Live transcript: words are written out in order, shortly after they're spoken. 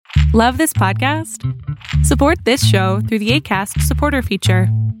Love this podcast? Support this show through the Acast supporter feature.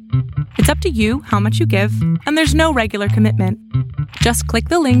 It's up to you how much you give, and there's no regular commitment. Just click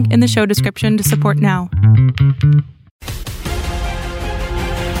the link in the show description to support now.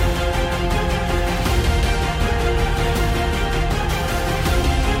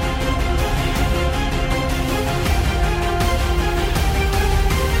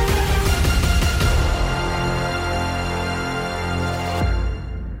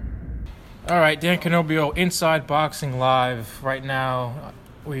 All right, Dan Canobio, Inside Boxing Live. Right now,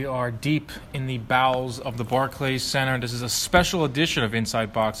 we are deep in the bowels of the Barclays Center. This is a special edition of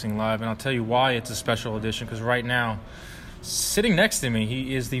Inside Boxing Live, and I'll tell you why it's a special edition, because right now, sitting next to me,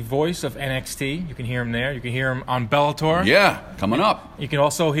 he is the voice of NXT. You can hear him there. You can hear him on Bellator. Yeah, coming up. You can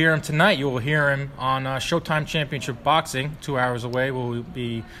also hear him tonight. You will hear him on Showtime Championship Boxing. 2 hours away will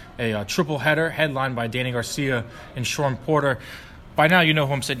be a triple header headlined by Danny Garcia and Sean Porter. By now, you know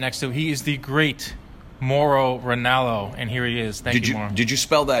who I'm sitting next to. He is the great Mauro Ranallo, and here he is. Thank you, Mauro. Did you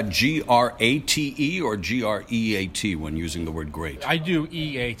spell that G-R-A-T-E or G-R-E-A-T when using the word great? I do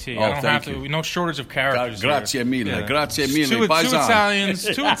E-A-T. Oh, I don't have thank to. you. No shortage of characters. Grazie mille. Yeah. Grazie mille. Two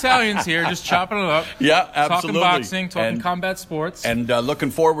Italians here, just chopping it up. Yeah, absolutely. Talking boxing, talking combat sports. And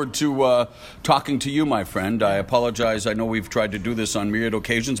looking forward to talking to you, my friend. I apologize. I know we've tried to do this on myriad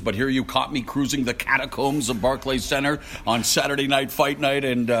occasions, but here you caught me cruising the catacombs of Barclays Center on Saturday night, fight night,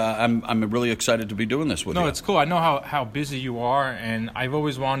 and I'm really excited to be doing this with you. No, it's cool. I know how busy you are, and I've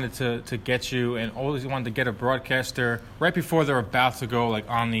always wanted to get you, and always wanted to get a broadcaster right before they're about to go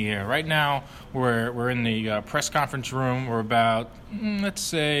on the air. Right now, we're in the press conference room. We're about let's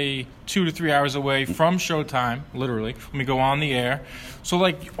say 2 to 3 hours away from showtime, literally, when we go on the air. So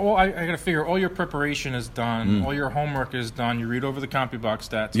I got to figure all your preparation is done, all your homework is done. You read over the CompuBox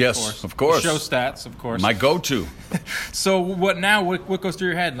stats, yes, of course. The show stats, of course. My go-to. So what goes through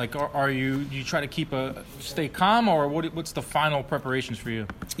your head? Are you try to stay calm, or what's the final preparations for you?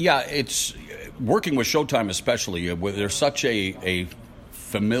 Yeah, it's working with Showtime especially. There's such a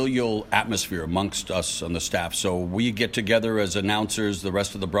familial atmosphere amongst us on the staff. So we get together as announcers, the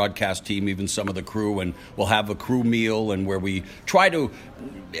rest of the broadcast team, even some of the crew, and we'll have a crew meal and where we try to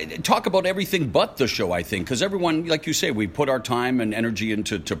talk about everything but the show, I think, because everyone, like you say, we put our time and energy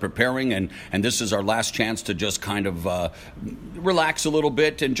into preparing, and this is our last chance to just kind of relax a little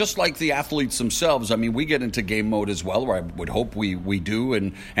bit. And just like the athletes themselves, I mean, we get into game mode as well, or I would hope we do.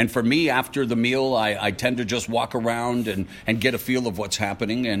 And for me, after the meal, I tend to just walk around and get a feel of what's happening.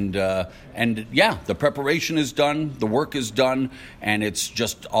 And yeah, the preparation is done, the work is done, and it's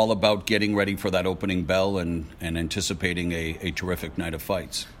just all about getting ready for that opening bell and anticipating a terrific night of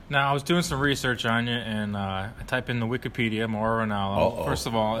fights. Now, I was doing some research on you, and I type in the Wikipedia, Mauro Ranallo. First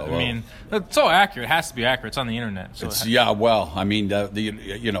of all, I mean, it's all accurate. It has to be accurate. It's on the internet. So I mean,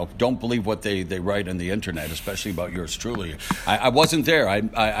 don't believe what they write on the internet, especially about yours truly. I wasn't there.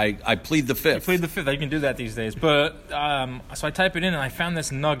 I plead the fifth. You plead the fifth. You can do that these days. But so I type it in, and I found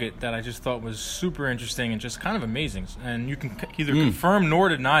this nugget that I just thought was super interesting and just kind of amazing. And you can either confirm nor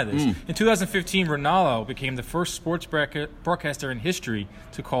deny this. In 2015, Ranallo became the first sports broadcaster in history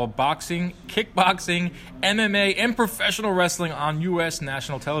to call boxing, kickboxing, MMA, and professional wrestling on U.S.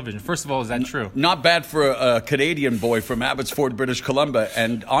 national television. First of all, is that true? Not bad for a Canadian boy from Abbotsford, British Columbia.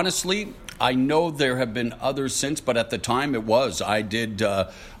 And honestly, I know there have been others since, but at the time it was. I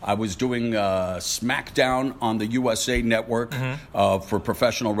was doing SmackDown on the USA Network for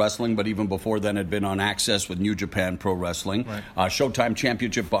professional wrestling, but even before then had been on Access with New Japan Pro Wrestling, Showtime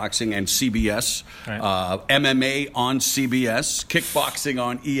Championship Boxing and CBS, MMA on CBS, kickboxing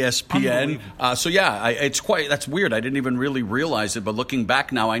on ESPN. So yeah, that's weird. I didn't even really realize it, but looking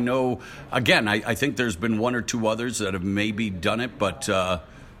back now, I know, again, I think there's been one or two others that have maybe done it, but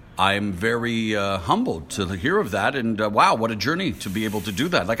I'm very humbled to hear of that, and wow, what a journey to be able to do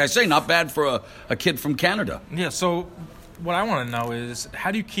that. Like I say, not bad for a kid from Canada. Yeah, so what I want to know is,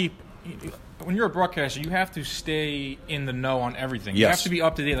 how do you keep... When you're a broadcaster, you have to stay in the know on everything. You have to be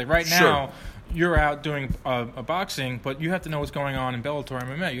up to date. Like right now, you're out doing a boxing, but you have to know what's going on in Bellator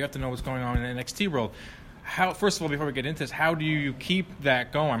MMA. You have to know what's going on in the NXT world. First of all, before we get into this, how do you keep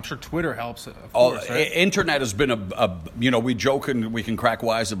that going? I'm sure Twitter helps, of course, right? Internet has been we joke and we can crack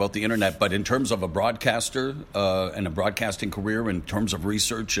wise about the internet, but in terms of a broadcaster and a broadcasting career, in terms of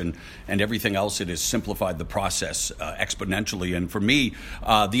research and everything else, it has simplified the process exponentially. And for me,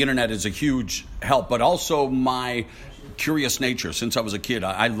 the internet is a huge help, but also my curious nature. Since I was a kid,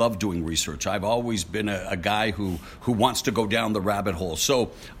 I love doing research. I've always been a guy who wants to go down the rabbit hole.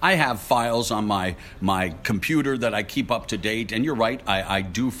 So I have files on my computer that I keep up to date. And you're right, I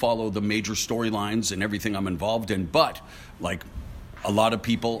do follow the major storylines and everything I'm involved in. But like a lot of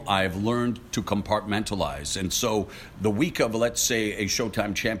people, I've learned to compartmentalize. And so the week of, let's say, a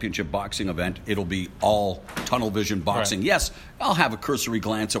Showtime Championship boxing event, it'll be all tunnel vision boxing. Right. Yes, I'll have a cursory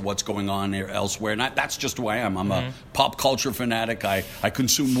glance at what's going on elsewhere, and that's just who I am. I'm a pop culture fanatic. I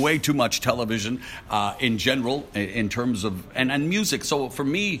consume way too much television in general, in terms of, and music. So for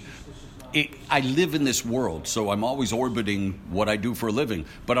me, I live in this world, so I'm always orbiting what I do for a living.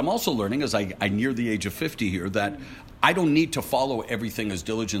 But I'm also learning, as I near the age of 50 here, that I don't need to follow everything as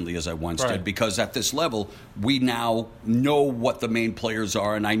diligently as I once did, because at this level, we now know what the main players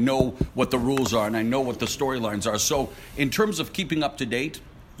are, and I know what the rules are, and I know what the storylines are. So in terms of keeping up to date,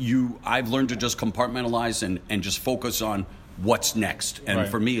 I've learned to just compartmentalize and just focus on what's next. And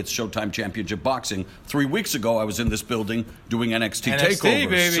for me, it's Showtime Championship Boxing. 3 weeks ago, I was in this building doing NXT TakeOver.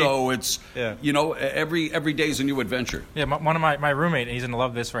 Baby. So it's, every day is a new adventure. Yeah, one of my roommate, he's going to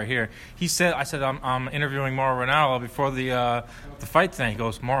love this right here. I said, I'm interviewing Mauro Ranallo before the fight thing. He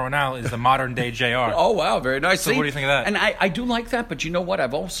goes, Mauro Ranallo is the modern day JR. Oh, wow, very nice. So what do you think of that? And I do like that, but you know what?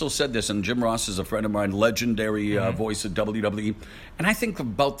 I've also said this, and Jim Ross is a friend of mine, legendary voice of WWE. And I think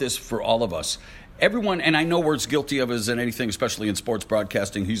about this for all of us. Everyone, and I know we're as guilty of as in anything, especially in sports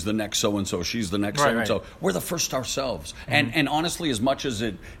broadcasting, he's the next so-and-so, she's the next so-and-so. We're the first ourselves. And honestly, as much as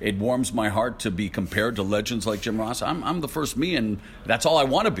it warms my heart to be compared to legends like Jim Ross, I'm the first me, and that's all I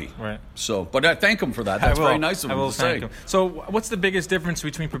want to be. Right. So, but I thank him for that. That's very nice of him to say. So what's the biggest difference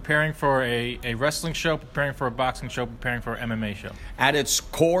between preparing for a wrestling show, preparing for a boxing show, preparing for an MMA show? At its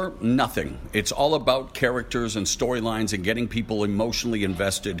core, nothing. It's all about characters and storylines and getting people emotionally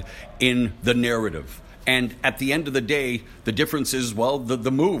invested in the narrative. And at the end of the day, the difference is, well,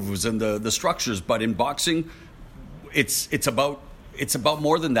 the moves and the structures. But in boxing, it's about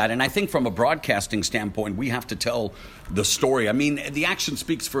more than that. And I think from a broadcasting standpoint, we have to tell the story. I mean, the action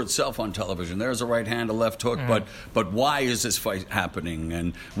speaks for itself on television. There's a right hand, a left hook, but why is this fight happening?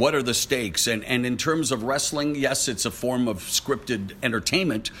 And what are the stakes? And in terms of wrestling, yes, it's a form of scripted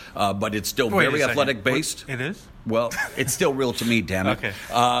entertainment, but it's still very athletic based. It is? Well, it's still real to me, damn it. Okay.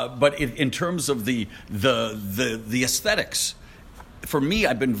 But in terms of the aesthetics, for me,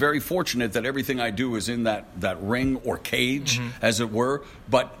 I've been very fortunate that everything I do is in that ring or cage, as it were.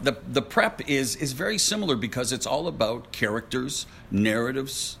 But the prep is very similar because it's all about characters,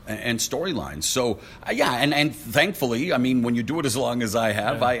 narratives, and storylines. So, and thankfully, I mean, when you do it as long as I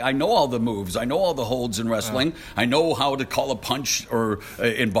have, I know all the moves. I know all the holds in wrestling. I know how to call a punch or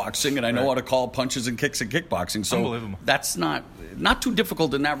in boxing, and I know how to call punches and kicks in kickboxing. So that's not too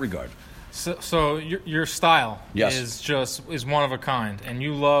difficult in that regard. So your style is one of a kind, and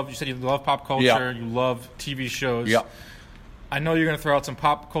you said you love pop culture, you love TV shows. Yeah. I know you're going to throw out some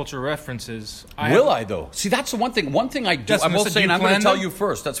pop culture references. Will I though? See, that's the one thing. One thing I do. I will say, and I'm going to tell you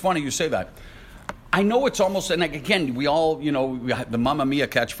first. That's funny you say that. I know it's almost, and again, we all, we have the Mamma Mia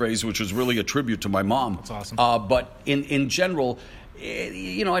catchphrase, which is really a tribute to my mom. That's awesome. But in general,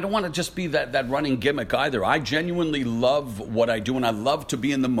 I don't want to just be that running gimmick either. I genuinely love what I do, and I love to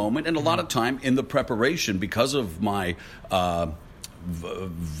be in the moment, and a lot of time in the preparation because of my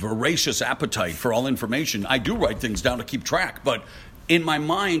voracious appetite for all information. I do write things down to keep track, but in my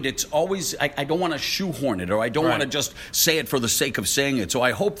mind, it's always, I don't want to shoehorn it, or I don't want to just say it for the sake of saying it. So I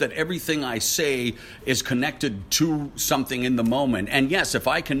hope that everything I say is connected to something in the moment. And yes, if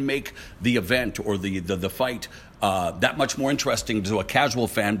I can make the event or the fight that much more interesting to a casual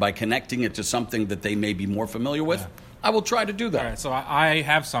fan by connecting it to something that they may be more familiar with, I will try to do that. All right, so I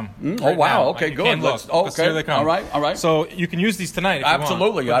have some. Oh, wow. Okay, good. Let's see where they come. All right. So you can use these tonight if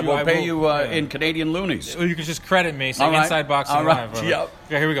Absolutely. you want. I will pay you in Canadian loonies. Or you can just credit me, say Inside Boxing Live. Yep.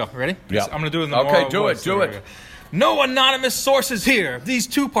 Okay, here we go. Ready? Yeah. I'm going to do it in the Okay, do it. No anonymous sources here. These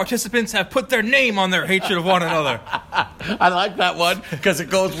two participants have put their name on their hatred of one another. I like that one because it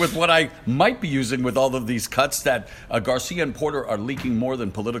goes with what I might be using with all of these cuts that Garcia and Porter are leaking more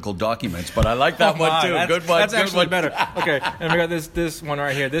than political documents. But I like that one too. Good one. That's actually better. Okay, and we got this one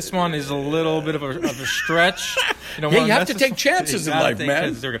right here. This one is a little bit of a stretch. You have to take chances in life,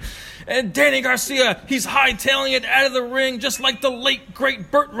 man. And Danny Garcia, he's hightailing it out of the ring just like the late,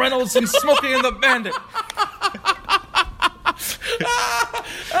 great Burt Reynolds in Smokey and the Bandit.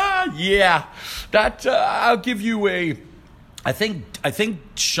 That I'll give you a. I think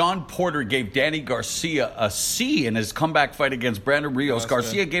Sean Porter gave Danny Garcia a C in his comeback fight against Brandon Rios.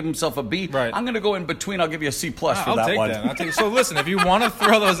 Garcia gave himself a B. Right. I'm going to go in between. I'll give you a C plus for I'll that take one. That. I'll take. So listen, if you want to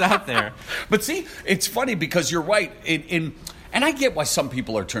throw those out there, but see, it's funny because you're right. And I get why some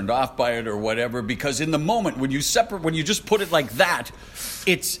people are turned off by it or whatever, because in the moment when you just put it like that,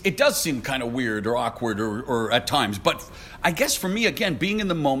 it does seem kind of weird or awkward or at times. But I guess for me, again, being in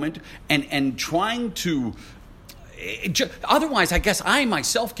the moment and trying to, Otherwise, I guess I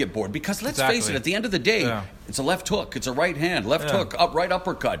myself get bored because let's face it, at the end of the day, it's a left hook, it's a right hand, left hook, right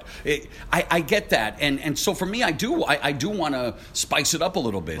uppercut. I get that, and so for me, I do want to spice it up a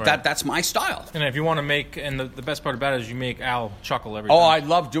little bit. Right. That's my style. And if you want to make, and the best part about it is you make Al chuckle every time. Oh, I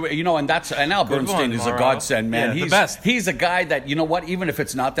love doing it. And Al Bernstein is a godsend, man. He's the best. He's a guy that, you know what, even if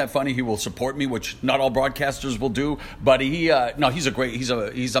it's not that funny, he will support me, which not all broadcasters will do. But he's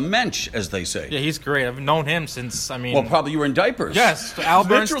a mensch, as they say. Yeah, he's great. I've known him since, well, probably you were in diapers. Yes, Al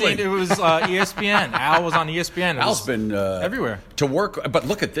Bernstein. It was ESPN. Al was on ESPN. Al's been everywhere to work. But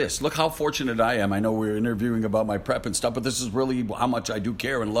look at this. Look how fortunate I am. I know we're interviewing about my prep and stuff, but this is really how much I do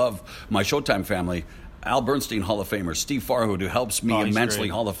care and love my Showtime family. Al Bernstein, Hall of Famer. Steve Farhood, who helps me immensely,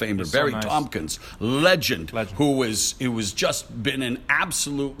 great. Hall of Famer. He's Barry so nice. Tompkins, legend. Who was just been an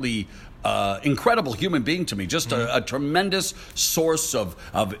absolutely incredible human being to me. Just a tremendous source of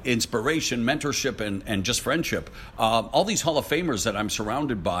inspiration, mentorship, and just friendship. All these Hall of Famers that I'm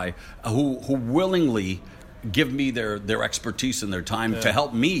surrounded by who willingly give me their expertise and their time to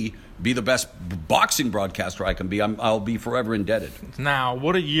help me be the best boxing broadcaster I can be. I'll be forever indebted. Now,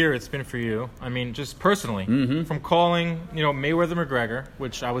 what a year it's been for you. I mean, just personally, from calling, Mayweather McGregor,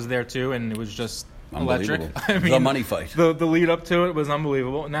 which I was there too, and it was just electric. I mean, the money fight. The lead up to it was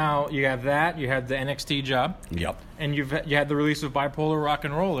unbelievable. Now you have that. You had the NXT job. Yep. And you had the release of Bipolar Rock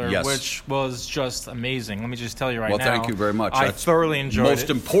and Roller, yes. which was just amazing. Let me just tell you now. Well, thank you very much. I thoroughly enjoyed it. Most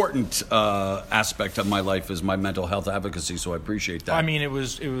important aspect of my life is my mental health advocacy, so I appreciate that. I mean, it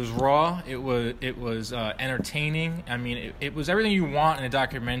was raw. It was entertaining. I mean, it was everything you want in a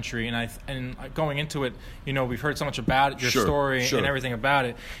documentary. And going into it, we've heard so much about it, your story, and everything about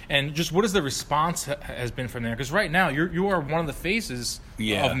it. And just what is the response has been from there? Because right now you are one of the faces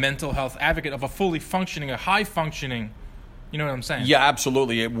of mental health advocate of a fully functioning, a high functioning. You know what I'm saying? Yeah,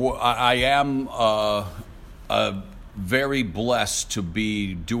 absolutely. I am very blessed to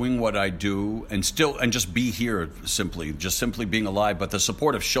be doing what I do and just be here simply being alive. But the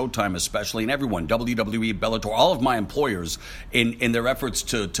support of Showtime especially, and everyone, WWE, Bellator, all of my employers in their efforts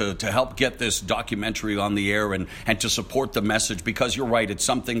to help get this documentary on the air and to support the message, because you're right, it's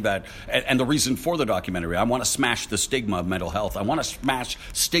something that, and the reason for the documentary, I want to smash the stigma of mental health. I want to smash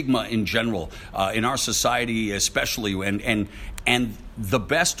stigma in general, in our society especially, and the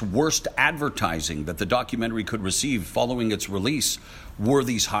worst advertising that the documentary could receive following its release were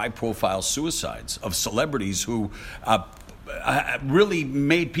these high-profile suicides of celebrities who really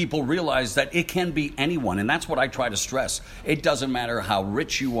made people realize that it can be anyone. And that's what I try to stress. It doesn't matter how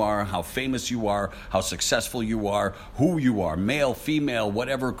rich you are, how famous you are, how successful you are, who you are, male, female,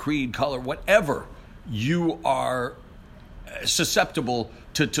 whatever creed, color, whatever, you are susceptible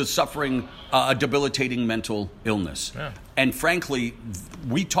to suffering a debilitating mental illness. Yeah. And frankly,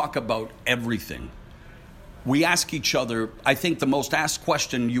 we talk about everything. We ask each other, I think the most asked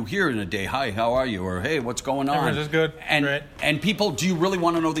question you hear in a day, hi, how are you? Or hey, what's going on? Everyone's just good. And people, do you really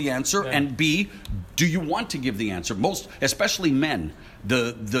want to know the answer? Yeah. And B, do you want to give the answer? Especially men.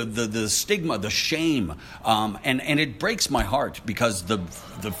 The stigma, the shame, and it breaks my heart because the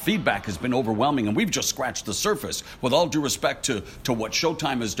feedback has been overwhelming, and we've just scratched the surface. With all due respect to what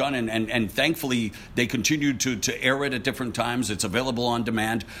Showtime has done, and thankfully they continue to air it at different times. It's available on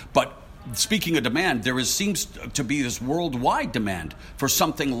demand, but speaking of demand, seems to be this worldwide demand for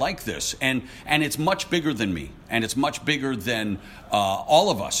something like this, and it's much bigger than me, and it's much bigger than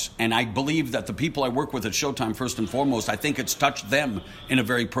all of us. And I believe that the people I work with at Showtime, first and foremost, I think it's touched them in a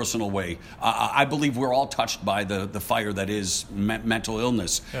very personal way. I believe we're all touched by the fire that is mental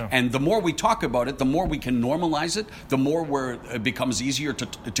illness. Yeah. And the more we talk about it, the more we can normalize it, the more it becomes easier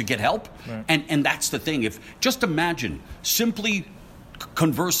to get help. Right. And that's the thing. Just imagine simply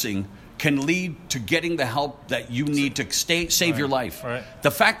conversing can lead to getting the help that you need to save your life. Right. The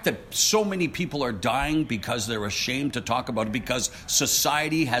fact that so many people are dying because they're ashamed to talk about it, because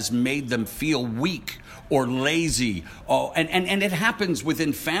society has made them feel weak or lazy, and it happens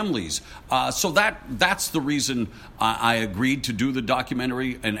within families. So that's the reason I agreed to do the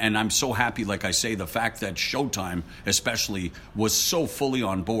documentary, and I'm so happy, like I say, the fact that Showtime especially was so fully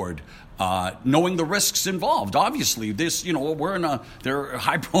on board. Knowing the risks involved. Obviously, we're in a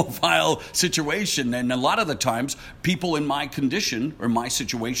high-profile situation, and a lot of the times, people in my condition or my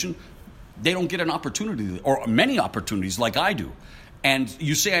situation, they don't get an opportunity, or many opportunities like I do. And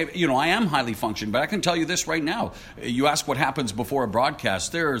you say, I am highly functioning, but I can tell you this right now. You ask what happens before a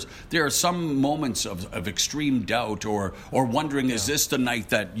broadcast. There are some moments of extreme doubt or wondering, is this the night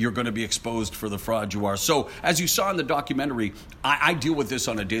that you're going to be exposed for the fraud you are? So as you saw in the documentary, I deal with this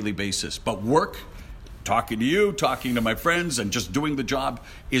on a daily basis. But work talking to you, talking to my friends, and just doing the job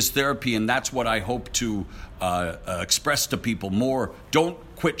is therapy, and that's what I hope to express to people more. Don't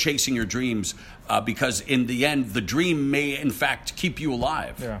quit chasing your dreams, because in the end, the dream may in fact keep you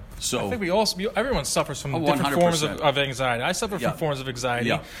alive. Yeah. So I think everyone suffers from different 100%. forms of anxiety. I suffer from forms of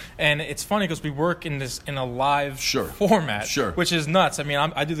anxiety, and it's funny because we work in a live format, which is nuts. I mean,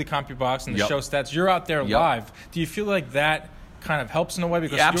 I do the CompuBox and the show stats. You're out there live. Do you feel like that kind of helps in a way,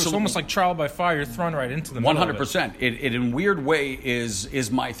 because it's almost like trial by fire? You're thrown right into the middle 100%. It in weird way is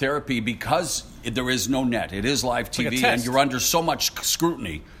my therapy, because there is no net. It is live TV, like and you're under so much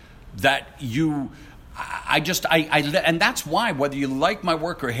scrutiny that and that's why, whether you like my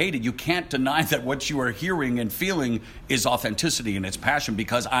work or hate it, you can't deny that what you are hearing and feeling is authenticity and it's passion,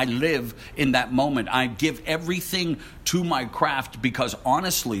 because I live in that moment. I give everything to my craft, because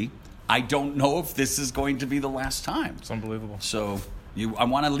honestly, I don't know if this is going to be the last time. It's unbelievable. So I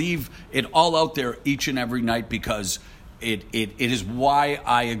want to leave it all out there each and every night, because it is why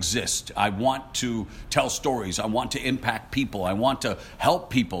I exist. I want to tell stories. I want to impact people. I want to help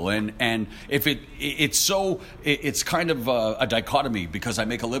people. And if it's kind of a dichotomy, because I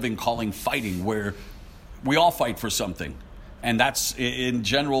make a living calling fighting, where we all fight for something. And that's in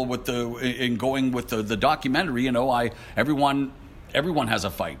general in going with the documentary. Everyone has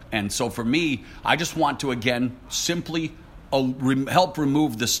a fight. And so for me, I just want to, again, simply help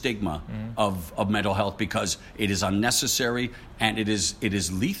remove the stigma of mental health, because it is unnecessary and it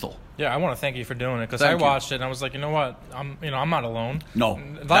is lethal. Yeah, I want to thank you for doing it, because I watched it and I was like, you know what, I'm not alone. No,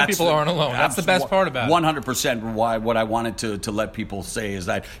 a lot of people aren't alone. That's the best part about it. 100%. What I wanted to let people say is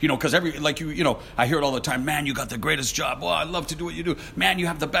that, because I hear it all the time. Man, you got the greatest job. Well, I love to do what you do. Man, you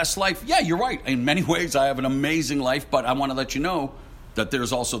have the best life. Yeah, you're right. In many ways, I have an amazing life, but I want to let you know that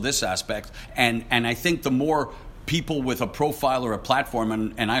there's also this aspect, and I think the more people with a profile or a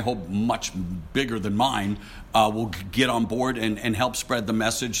platform, and I hope much bigger than mine, will get on board and help spread the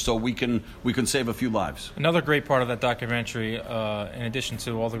message, so we can save a few lives. Another great part of that documentary, in addition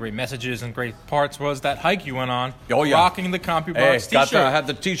to all the great messages and great parts, was that hike you went on. Oh yeah, rocking the CompuBox T-shirt. I had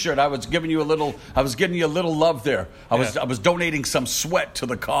the T-shirt. I was giving you a little love there. I was donating some sweat to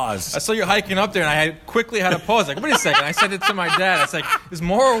the cause. I saw you hiking up there, and I quickly had a pause. Like, wait a second. I said it to my dad. I was like, is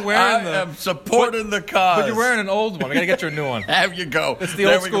Mauro wearing I am supporting the cause. But you're wearing an old one. We got to get you a new one. There you go. It's the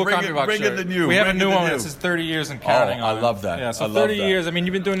old school CompuBox shirt. Bring in the new. We have a new one. This is 30 years and counting. I love that. Yeah, so 30 years. I mean,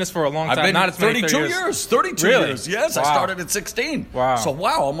 you've been doing this for a long time. I've been not as many 32 years. 32 really? years. Yes, wow. I started at 16. Wow. So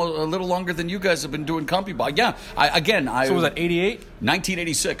almost a little longer than you guys have been doing CompuBox. Yeah. So was that 88?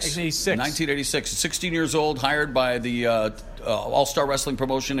 1986. 1986. 16 years old, hired by the All-Star Wrestling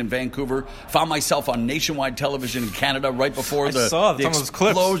promotion in Vancouver. Found myself on nationwide television in Canada right before the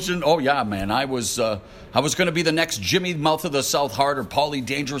explosion. Oh yeah, man. I was going to be the next Jimmy Mouth of the South Hart or Paulie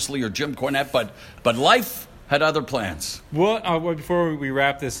Dangerously or Jim Cornette, but life had other plans. What before we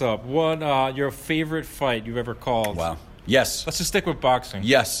wrap this up, what your favorite fight you've ever called? Wow. Yes. Let's just stick with boxing.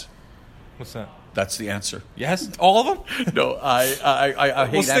 Yes. What's that? That's the answer. Yes, all of them. No, I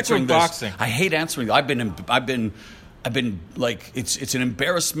hate answering this. Boxing. I hate answering. I've been like, it's an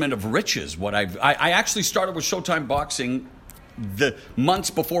embarrassment of riches. I actually started with Showtime Boxing the months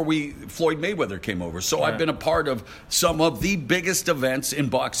before Floyd Mayweather came over. So I've been a part of some of the biggest events in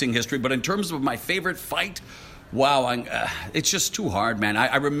boxing history. But in terms of my favorite fight, wow, it's just too hard, man.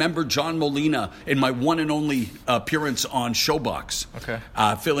 I remember John Molina in my one and only appearance on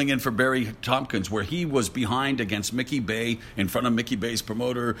Showbox, filling in for Barry Tompkins, where he was behind against Mickey Bay in front of Mickey Bay's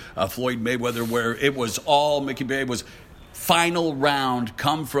promoter, Floyd Mayweather, where it was all Mickey Bay was final round,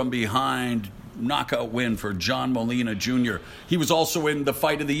 come from behind, knockout win for John Molina Jr. He was also in the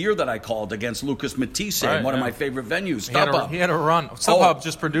fight of the year that I called against Lucas Matisse in one of my favorite venues. He had a run. StubHub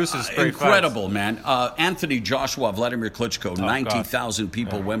just produces great incredible, fights. Man. Anthony Joshua, Vladimir Klitschko, 90,000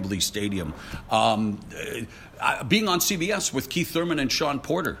 people, Wembley Stadium. Being on CBS with Keith Thurman and Sean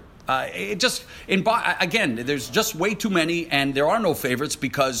Porter. Again, there's just way too many, and there are no favorites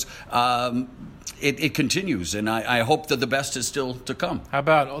because it continues, and I hope that the best is still to come. How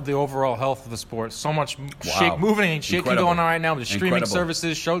about the overall health of the sport? So much moving and shaking going on right now with the streaming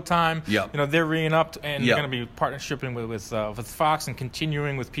services, Showtime. Yep. They're re-upped, and you're going to be partnershiping with Fox and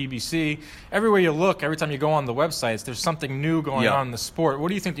continuing with PBC. Everywhere you look, every time you go on the websites, there's something new going on in the sport. What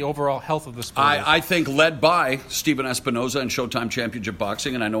do you think the overall health of the sport is? I think led by Stephen Espinoza and Showtime Championship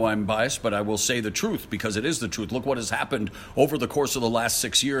Boxing, and I know I'm biased, but I will say the truth because it is the truth. Look what has happened over the course of the last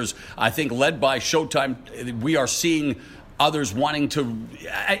 6 years. I think led by Showtime, we are seeing others wanting to.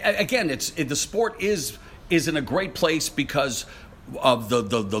 Again, the sport is in a great place because of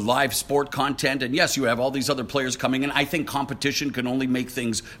the live sport content. And yes, you have all these other players coming in. I think competition can only make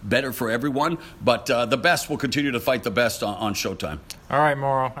things better for everyone. But the best will continue to fight the best on Showtime. All right,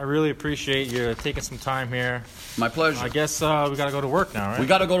 Mauro. I really appreciate you taking some time here. My pleasure. I guess we got to go to work now, right? We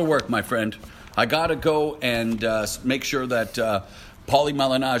got to go to work, my friend. I got to go and make sure that Paulie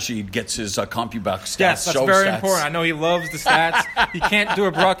Malignaggi gets his CompuBox stats. Yes, that's very important. I know he loves the stats. He can't do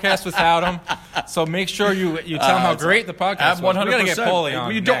a broadcast without them. So make sure you tell him how great the podcast was. 100%. We got to get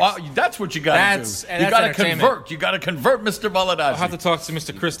Paulie on. That's what you got to do. You got to convert. You got to convert Mr. Malignaggi. I'll have to talk to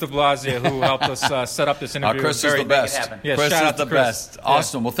Mr. Chris de Blasio, who helped us set up this interview. Chris is the best. Yes, Chris shout is out to the Chris. best.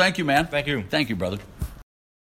 Awesome. Well, thank you, man. Thank you. Thank you, brother.